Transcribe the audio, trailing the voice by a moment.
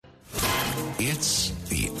It's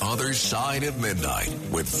The Other Side of Midnight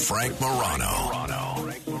with Frank Morano.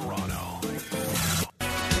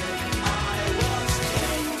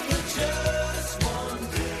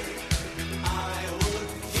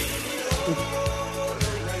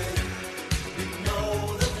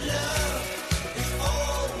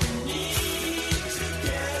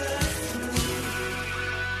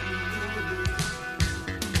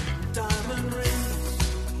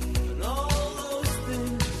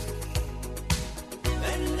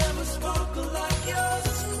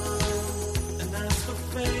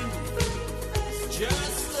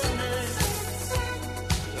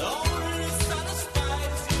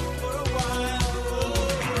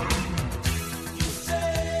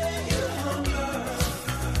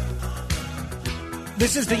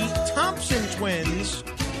 This is the Thompson twins,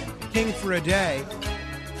 King for a Day.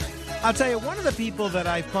 I'll tell you, one of the people that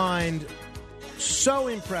I find so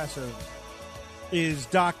impressive is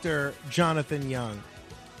Dr. Jonathan Young.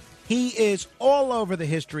 He is all over the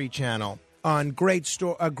History Channel on great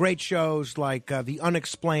shows like The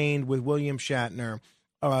Unexplained with William Shatner,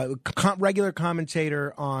 regular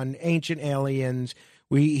commentator on Ancient Aliens.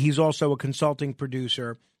 He's also a consulting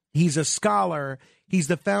producer. He's a scholar. He's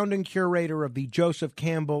the founding curator of the Joseph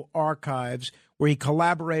Campbell Archives, where he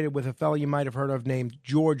collaborated with a fellow you might have heard of named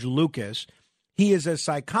George Lucas. He is a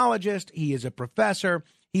psychologist. He is a professor.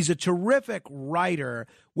 He's a terrific writer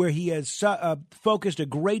where he has focused a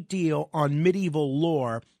great deal on medieval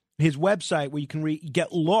lore. His website, where you can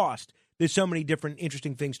get lost, there's so many different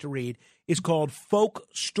interesting things to read, is called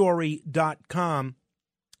folkstory.com.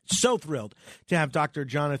 So thrilled to have Dr.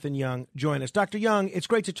 Jonathan Young join us. Dr. Young, it's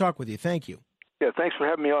great to talk with you. Thank you. Yeah, thanks for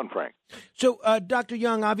having me on, Frank. So, Dr.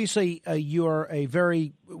 Young, obviously you're a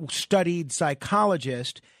very studied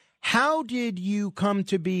psychologist. How did you come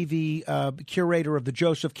to be the curator of the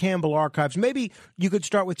Joseph Campbell Archives? Maybe you could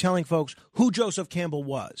start with telling folks who Joseph Campbell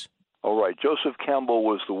was. All right. Joseph Campbell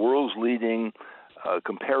was the world's leading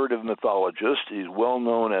comparative mythologist. He's well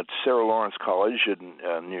known at Sarah Lawrence College in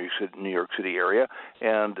New York City area,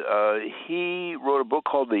 and he wrote a book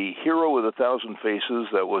called The Hero with a Thousand Faces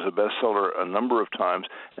that was a bestseller a number of times,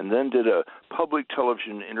 and then did a public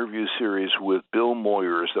television interview series with Bill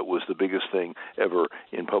Moyers that was the biggest thing ever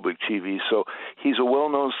in public TV. So he's a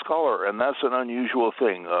well-known scholar, and that's an unusual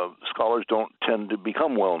thing. Scholars don't tend to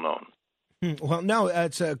become well-known. Well, no,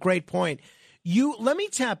 that's a great point. Let me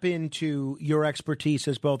tap into your expertise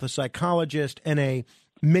as both a psychologist and a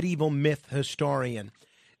medieval myth historian.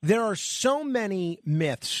 There are so many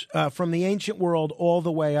myths from the ancient world all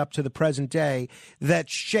the way up to the present day that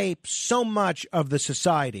shape so much of the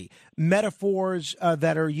society. Metaphors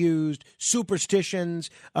that are used,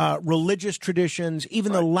 superstitions, religious traditions,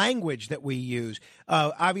 even the language that we use.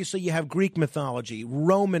 Obviously, you have Greek mythology,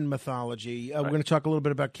 Roman mythology. We're going to talk a little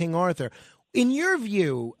bit about King Arthur. In your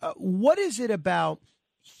view, what is it about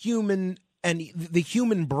human and the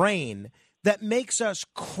human brain that makes us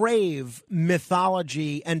crave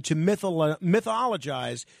mythology and to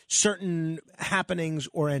mythologize certain happenings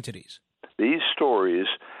or entities? These stories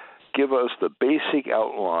give us the basic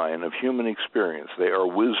outline of human experience. They are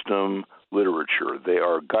wisdom literature. They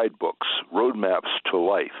are guidebooks, roadmaps to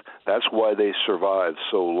life. That's why they survive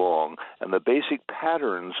so long. And the basic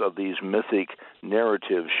patterns of these mythic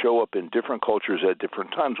narratives show up in different cultures at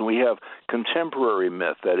different times. We have contemporary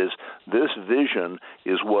myth. That is, this vision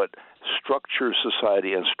is what structures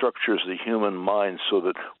society and structures the human mind so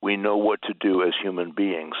that we know what to do as human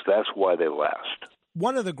beings. That's why they last.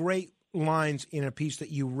 One of the great lines in a piece that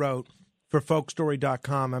you wrote for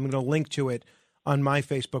folkstory.com, I'm going to link to it on my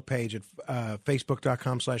Facebook page at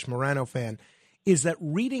facebook.com/MoranoFan, is that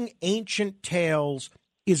reading ancient tales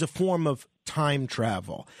is a form of time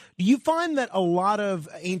travel. Do you find that a lot of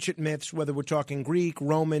ancient myths, whether we're talking Greek,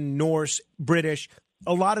 Roman, Norse, British,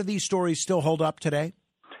 a lot of these stories still hold up today?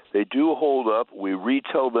 They do hold up. We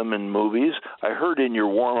retell them in movies. I heard in your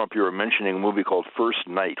warm-up you were mentioning a movie called First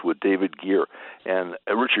Night with David Gere and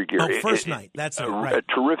Richard Gere. Oh, First Night. That's right. A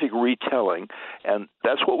terrific retelling. And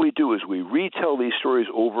that's what we do is we retell these stories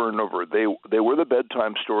over and over. They were the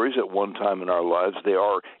bedtime stories at one time in our lives. They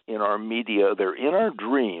are in our media. They're in our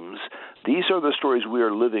dreams. These are the stories we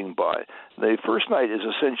are living by. The First Night is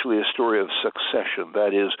essentially a story of succession.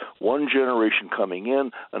 That is, one generation coming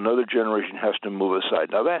in, another generation has to move aside.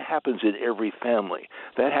 Now, that happens in every family.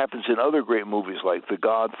 That happens in other great movies like The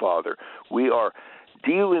Godfather. We are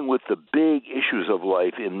dealing with the big issues of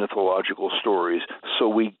life in mythological stories, so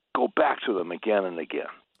we go back to them again and again.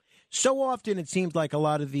 So often it seems like a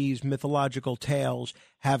lot of these mythological tales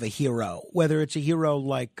have a hero, whether it's a hero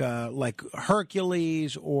like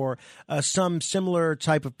Hercules or some similar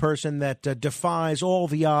type of person that defies all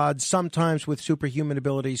the odds, sometimes with superhuman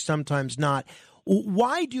abilities, sometimes not.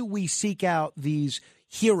 Why do we seek out these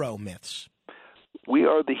hero myths? We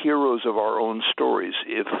are the heroes of our own stories.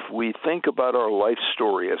 If we think about our life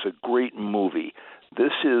story as a great movie,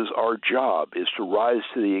 this is our job, is to rise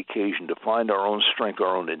to the occasion, to find our own strength,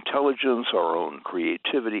 our own intelligence, our own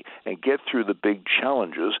creativity, and get through the big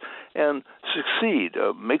challenges and succeed,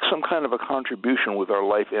 make some kind of a contribution with our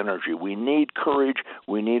life energy. We need courage.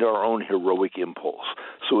 We need our own heroic impulse.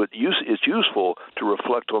 So it's useful to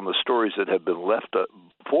reflect on the stories that have been left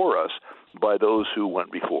for us by those who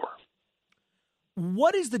went before.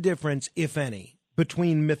 What is the difference, if any,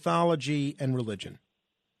 between mythology and religion?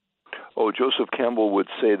 Oh, Joseph Campbell would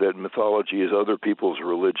say that mythology is other people's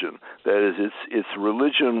religion. That is, it's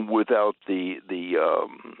religion without the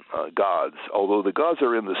gods. Although the gods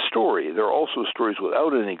are in the story, there are also stories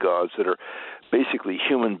without any gods that are basically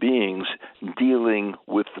human beings dealing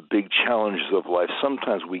with the big challenges of life.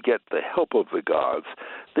 Sometimes we get the help of the gods.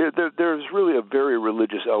 There's really a very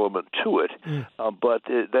religious element to it, but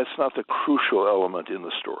that's not the crucial element in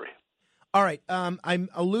the story. All right. I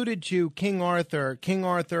alluded to King Arthur. King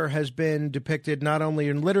Arthur has been depicted not only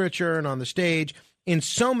in literature and on the stage, in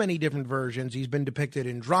so many different versions. He's been depicted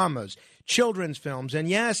in dramas, children's films, and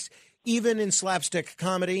yes, even in slapstick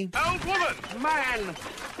comedy. Old woman!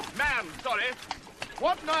 Man, sorry.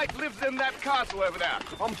 What knight lives in that castle over there?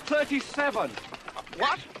 I'm 37.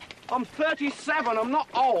 What? I'm 37. I'm not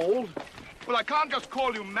old. Well, I can't just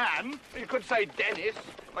call you man. You could say Dennis.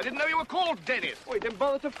 I didn't know you were called Dennis. Well, you didn't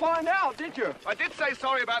bother to find out, did you? I did say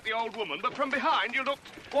sorry about the old woman, but from behind you looked...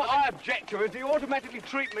 What I object to is you automatically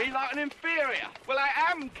treat me like an inferior. Well,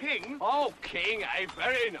 I am king. Oh, king, eh?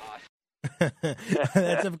 Very nice.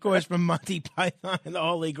 That's, of course, from Monty Python and the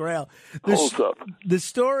Holy Grail. Holds up. The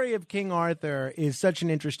story of King Arthur is such an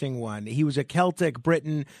interesting one. He was a Celtic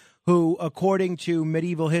Briton who, according to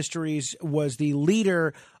medieval histories, was the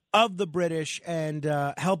leader of the British and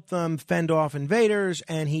helped them fend off invaders,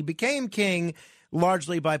 and he became king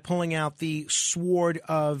largely by pulling out the sword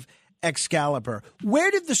of Excalibur.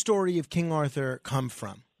 Where did the story of King Arthur come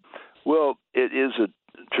from? Well, it is a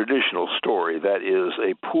traditional story. That is,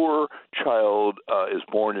 a poor child is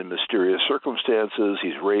born in mysterious circumstances.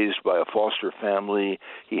 He's raised by a foster family.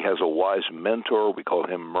 He has a wise mentor. We call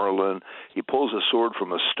him Merlin. He pulls a sword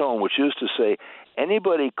from a stone, which is to say,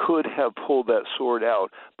 anybody could have pulled that sword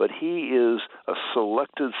out, but he is a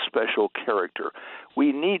selected special character.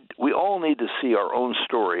 We all need to see our own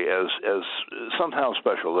story as somehow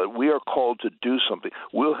special, that we are called to do something.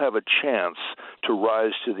 We'll have a chance to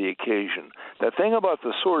rise to the occasion. That thing about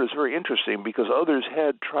the sword is very interesting because others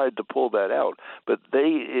had tried to pull that out, but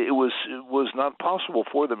it was not possible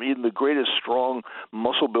for them. Even the greatest strong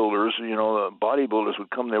muscle builders, bodybuilders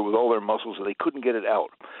would come there with all their muscles and they couldn't get it out.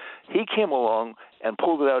 He came along and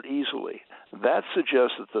pulled it out easily. That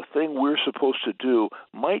suggests that the thing we're supposed to do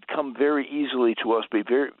might come very easily to us, be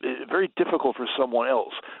very, very difficult for someone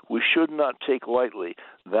else. We should not take lightly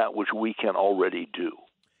that which we can already do.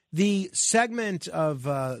 The segment of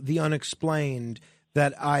The Unexplained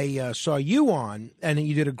that I saw you on, and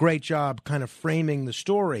you did a great job kind of framing the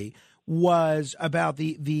story, was about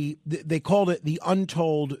they called it the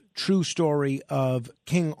untold true story of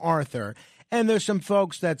King Arthur. And there's some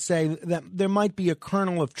folks that say that there might be a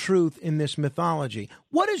kernel of truth in this mythology.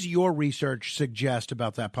 What does your research suggest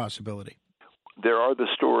about that possibility? There are the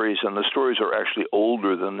stories, and the stories are actually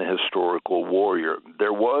older than the historical warrior.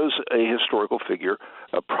 There was a historical figure,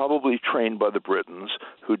 probably trained by the Britons,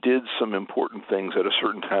 who did some important things at a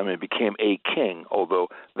certain time and became a king, although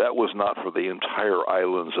that was not for the entire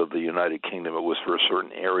islands of the United Kingdom. It was for a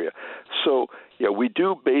certain area. So, yeah, we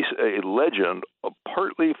do base a legend,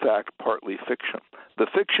 partly fact, partly fiction. The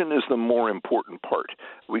fiction is the more important part.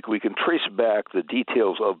 We can trace back the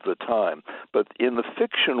details of the time, but in the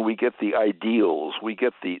fiction we get the ideals, we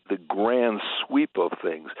get the grand sweep of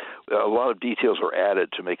things. A lot of details are added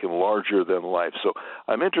to make him larger than life. So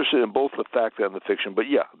I'm interested in both the fact and the fiction, but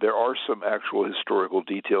yeah, there are some actual historical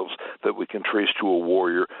details that we can trace to a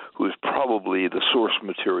warrior who is probably the source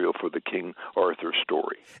material for the King Arthur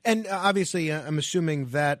story. And obviously, I'm assuming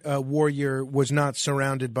that warrior was not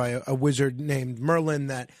surrounded by a wizard named Merlin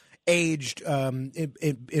that aged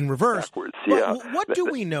in reverse. Backwards, yeah. What do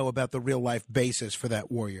we know about the real-life basis for that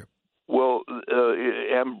warrior? Well,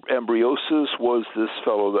 Ambrosius was this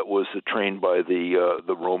fellow that was trained by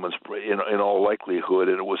the Romans in all likelihood,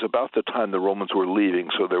 and it was about the time the Romans were leaving,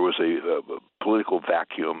 so there was a political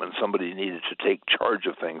vacuum, and somebody needed to take charge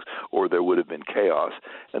of things, or there would have been chaos.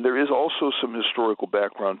 And there is also some historical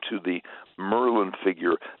background to the Merlin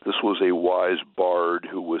figure. This was a wise bard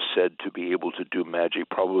who was said to be able to do magic,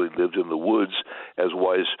 probably lived in the woods, as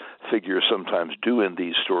wise figures sometimes do in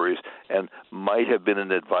these stories, and might have been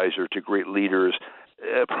an advisor to great leaders.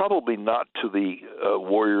 Probably not to the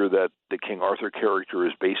warrior that the King Arthur character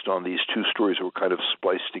is based on. These two stories were kind of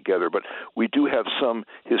spliced together, but we do have some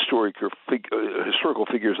historical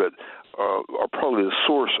figures that are probably the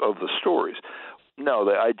source of the stories. Now,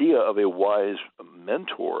 the idea of a wise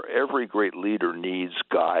mentor, every great leader needs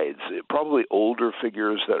guides, probably older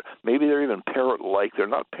figures that maybe they're even parent-like. They're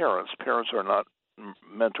not parents. Parents are not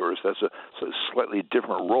mentors. That's a slightly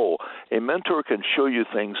different role. A mentor can show you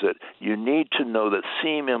things that you need to know that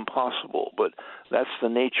seem impossible, but that's the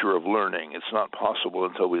nature of learning. It's not possible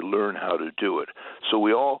until we learn how to do it. So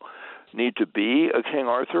we all need to be a King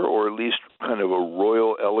Arthur, or at least kind of a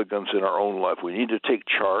royal elegance in our own life. We need to take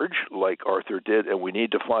charge like Arthur did, and we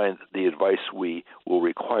need to find the advice we will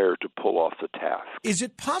require to pull off the task. Is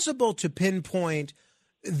it possible to pinpoint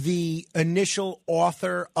the initial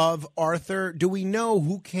author of Arthur? Do we know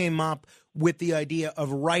who came up with the idea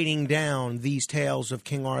of writing down these tales of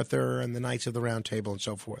King Arthur and the Knights of the Round Table and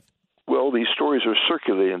so forth? Well, these stories are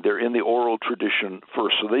circulating. They're in the oral tradition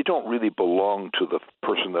first, so they don't really belong to the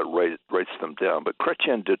person that writes them down. But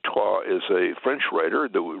Chrétien de Troyes is a French writer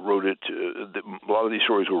that wrote it. A lot of these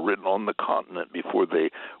stories were written on the continent before they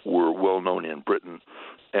were well known in Britain,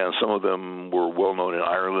 and some of them were well known in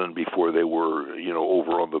Ireland before they were,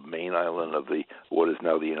 over on the main island of what is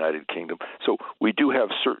now the United Kingdom. So we do have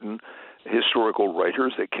certain historical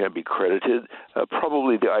writers that can be credited.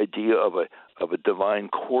 Probably the idea of a divine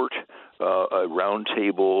court, a round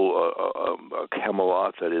table, a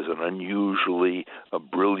Camelot that is an unusually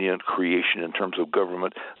brilliant creation in terms of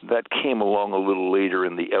government, that came along a little later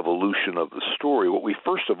in the evolution of the story. What we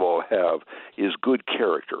first of all have is good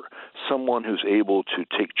character, someone who's able to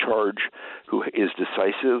take charge, who is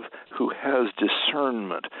decisive, who has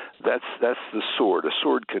discernment. That's the sword. A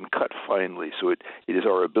sword can cut finely, so it is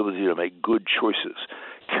our ability to make good choices.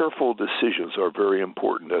 Careful decisions are very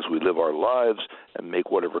important as we live our lives and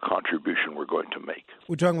make whatever contribution we're going to make.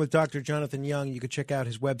 We're talking with Dr. Jonathan Young. You can check out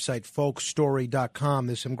his website, folkstory.com.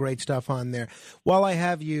 There's some great stuff on there. While I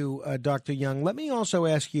have you, Dr. Young, let me also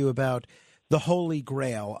ask you about the Holy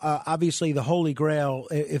Grail. Obviously, the Holy Grail,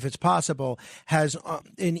 if it's possible, has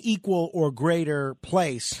an equal or greater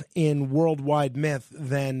place in worldwide myth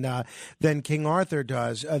than King Arthur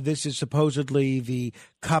does. This is supposedly the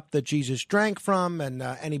cup that Jesus drank from, and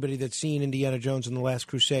anybody that's seen Indiana Jones and the Last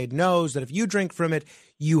Crusade knows that if you drink from it,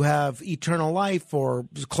 you have eternal life or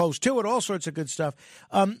close to it, all sorts of good stuff.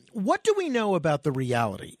 What do we know about the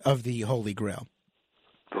reality of the Holy Grail?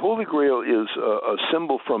 The Holy Grail is a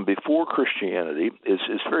symbol from before Christianity.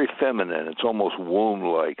 It's very feminine. It's almost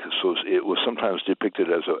womb-like. So it was sometimes depicted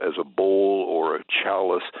as a bowl or a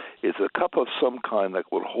chalice. It's a cup of some kind that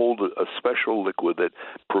would hold a special liquid that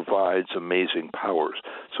provides amazing powers.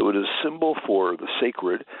 So it is a symbol for the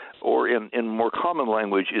sacred, or in more common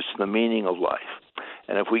language, it's the meaning of life.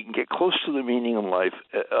 And if we can get close to the meaning of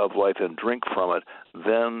life and drink from it,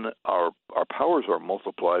 then our powers are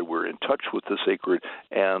multiplied. We're in touch with the sacred,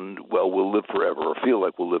 and, we'll live forever, or feel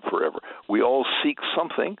like we'll live forever. We all seek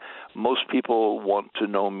something. Most people want to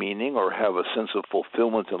know meaning or have a sense of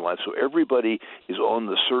fulfillment in life. So everybody is on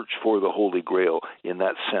the search for the Holy Grail in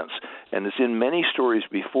that sense. And it's in many stories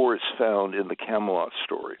before it's found in the Camelot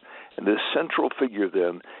story. And this central figure,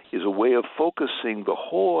 then, is a way of focusing the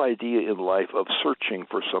whole idea in life of searching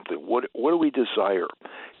for something. What do we desire?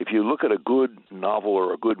 If you look at a good novel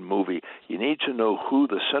or a good movie, you need to know what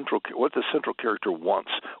the central character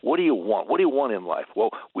wants. What do you want? What do you want in life?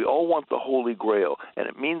 Well, we all want the Holy Grail, and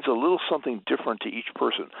it means a little something different to each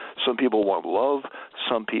person. Some people want love.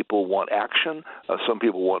 Some people want action. Some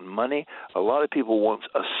people want money. A lot of people want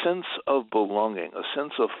a sense of belonging, a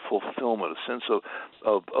sense of fulfillment, a sense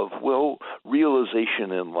of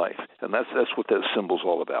realization in life. And that's what that symbol's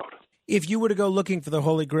all about. If you were to go looking for the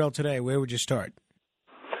Holy Grail today, where would you start?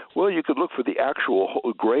 Well, you could look for the actual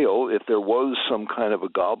Grail if there was some kind of a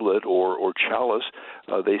goblet or chalice.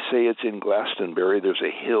 They say it's in Glastonbury. There's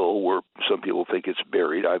a hill where some people think it's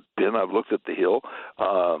buried. I've looked at the hill.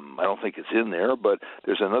 I don't think it's in there, but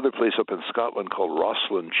there's another place up in Scotland called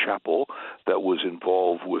Rosslyn Chapel that was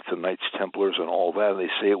involved with the Knights Templars and all that, and they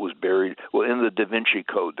say it was buried. Well, in the Da Vinci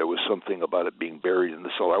Code, there was something about it being buried in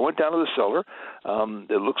the cellar. I went down to the cellar.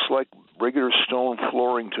 It looks like regular stone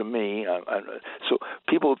flooring to me. So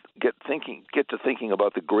people get to thinking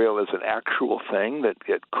about the Grail as an actual thing that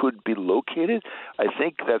could be located. I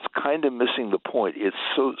think that's kind of missing the point. It's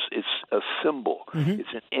a symbol. Mm-hmm.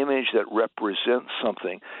 It's an image that represents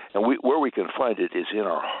something, and where we can find it is in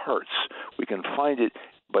our hearts. We can find it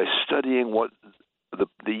by studying what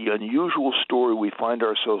the unusual story we find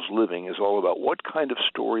ourselves living is all about. What kind of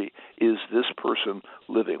story is this person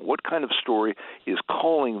living? What kind of story is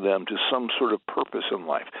calling them to some sort of purpose in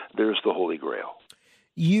life? There's the Holy Grail.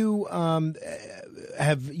 You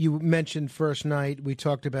you mentioned First Night. We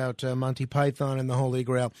talked about Monty Python and the Holy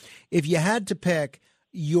Grail. If you had to pick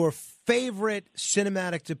your favorite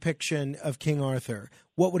cinematic depiction of King Arthur,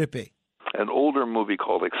 what would it be? An older movie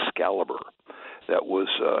called Excalibur that was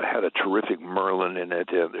had a terrific Merlin in it,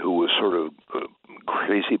 and who was sort of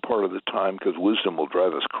crazy part of the time, because wisdom will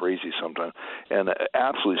drive us crazy sometimes, and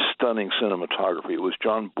absolutely stunning cinematography. It was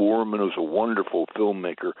John Boorman, who was a wonderful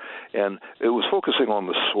filmmaker, and it was focusing on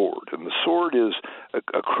the sword, and the sword is a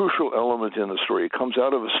crucial element in the story. It comes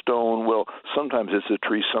out of a stone. Well, sometimes it's a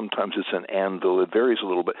tree, sometimes it's an anvil. It varies a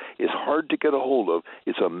little bit. It's hard to get a hold of.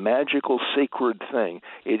 It's a magical, sacred thing.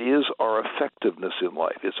 It is our effectiveness in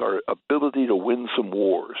life. It's our ability to win some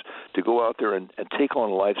wars, to go out there and take on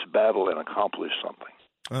life's battle and accomplish something.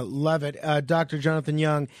 Love it. Dr. Jonathan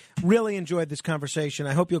Young, really enjoyed this conversation.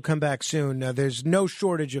 I hope you'll come back soon. There's no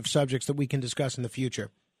shortage of subjects that we can discuss in the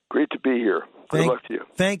future. Great to be here. Good luck to you.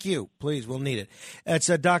 Thank you. Please, we'll need it. It's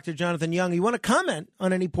Dr. Jonathan Young. You want to comment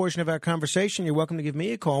on any portion of our conversation, you're welcome to give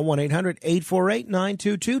me a call,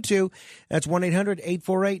 1-800-848-9222. That's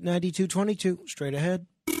 1-800-848-9222. Straight ahead.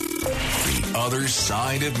 The Other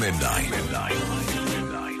Side of Midnight.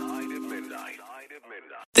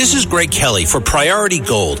 This is Greg Kelly for Priority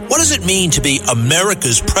Gold. What does it mean to be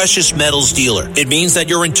America's precious metals dealer? It means that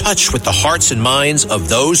you're in touch with the hearts and minds of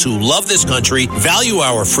those who love this country, value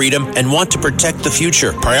our freedom, and want to protect the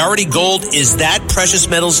future. Priority Gold is that precious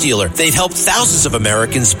metals dealer. They've helped thousands of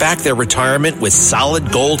Americans back their retirement with solid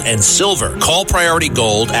gold and silver. Call Priority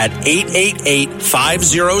Gold at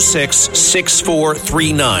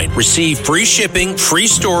 888-506-6439. Receive free shipping, free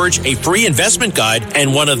storage, a free investment guide,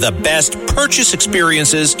 and one of the best purchase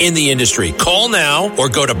experiences in the industry. Call now or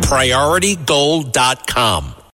go to PriorityGold.com.